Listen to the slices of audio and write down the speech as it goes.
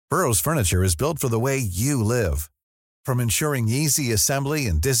Burrow's furniture is built for the way you live. From ensuring easy assembly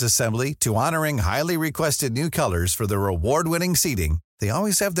and disassembly to honoring highly requested new colors for their award-winning seating, they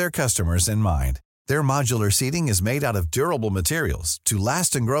always have their customers in mind. Their modular seating is made out of durable materials to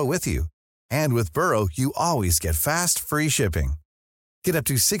last and grow with you. And with Burrow, you always get fast, free shipping. Get up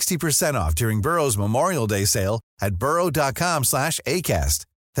to 60% off during Burrow's Memorial Day sale at burrow.com/ACAST.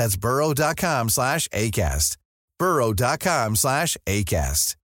 That's burrow.com/ACAST.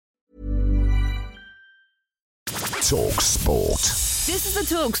 burrow.com/ACAST. talkSPORT. This is the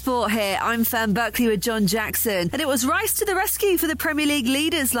talkSPORT here. I'm Fern Buckley with John Jackson. And it was Rice to the rescue for the Premier League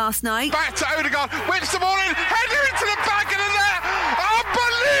leaders last night. Back to Odegaard, whips the ball in, header into the back of the net.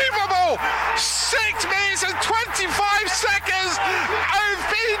 Unbelievable! 6 minutes and 25 seconds of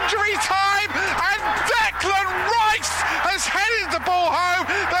injury time, and Declan Rice has headed the ball home.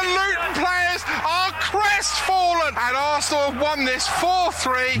 The Luton players are crestfallen, and Arsenal have won this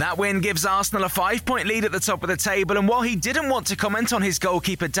 4-3. That win gives Arsenal a 5-point lead at the top of the table, and while he didn't want to comment on his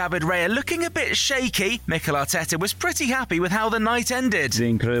goalkeeper David Raya looking a bit shaky, Mikel Arteta was pretty happy with how the night ended. The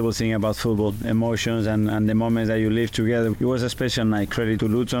incredible thing about football, emotions and the moments that you live together. It was a special night. Credit to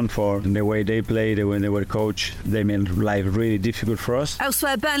Luton for the way they played, the way they were coached. They made life really difficult for us.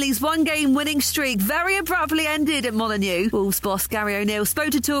 Elsewhere, Burnley's one-game winning streak very abruptly ended at Molineux. Wolves boss Gary O'Neill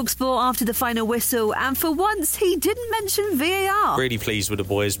spoke to talkSPORT after the final whistle, and for once he didn't mention VAR. Really pleased with the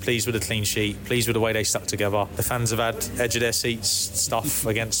boys, pleased with the clean sheet, pleased with the way they stuck together. The fans have had edge of their seats stuff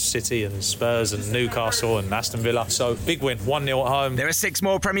against City and Spurs and Newcastle and Aston Villa. So big win, 1-0 at home. There are 6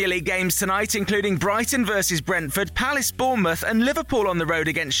 more Premier League games tonight, including Brighton versus Brentford, Palace Bournemouth and Liverpool on the road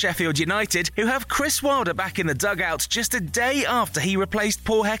against Sheffield United, who have Chris Wilder back in the dugout just a day after he replaced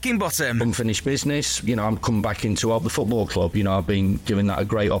Paul Heckingbottom. Unfinished business. I'm coming back into help the football club. I've been given that a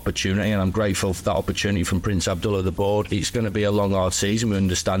great opportunity, and I'm grateful for that opportunity from Prince Abdullah, the board. It's going to be a long, hard season. We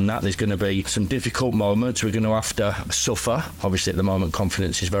understand that. There's going to be some difficult moments. We're going to have to suffer. Obviously, at the moment,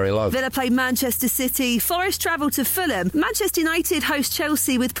 confidence is very low. Villa played Manchester City. Forest travelled to Fulham. Manchester United host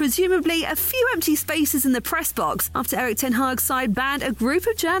Chelsea with presumably a few empty spaces in the press box after Eric Ten Hag's side banned a group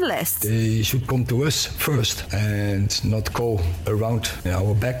of journalists. They should come to us first and not go around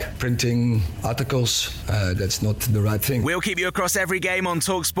our back printing articles. That's not the right thing. We'll keep you across every game on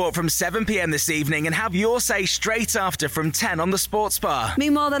talkSPORT from 7 p.m. this evening and have your say straight after from 10 on the Sports Bar.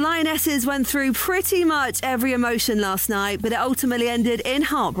 Meanwhile, the Lionesses went through pretty much every emotion last night, but it ultimately ended in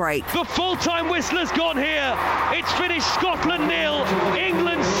heartbreak. The full-time whistle has gone here. It's finished Scotland 0,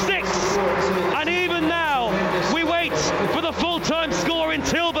 England 6. And even now, we wait for the full-time score in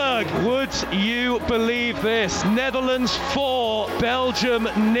Tilburg. Would you believe this? Netherlands 4, Belgium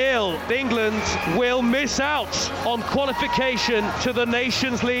 0. England will miss out on qualification to the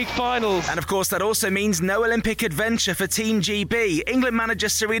Nations League finals. And of course, that also means no Olympic adventure for Team GB. England manager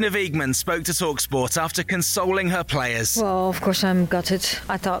Sarina Wiegman spoke to talkSPORT after consoling her players. Well, of course I'm gutted.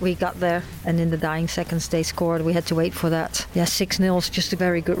 I thought we got there, and in the dying seconds they scored. We had to wait for that. 6-0 is just a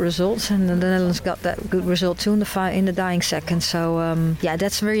very good result, and the Netherlands got that good result too in the dying seconds. So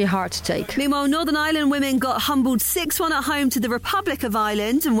that's very hard to take. Meanwhile, Northern Ireland women got humbled 6-1 at home to the Republic of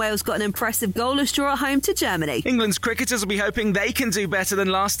Ireland, and Wales got an impressive goalless draw at home to Germany. England's cricketers will be hoping they can do better than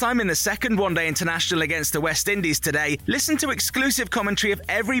last time in the second one-day international against the West Indies today. Listen to exclusive commentary of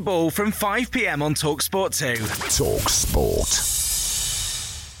every ball from 5 p.m. on talkSPORT 2. talkSPORT.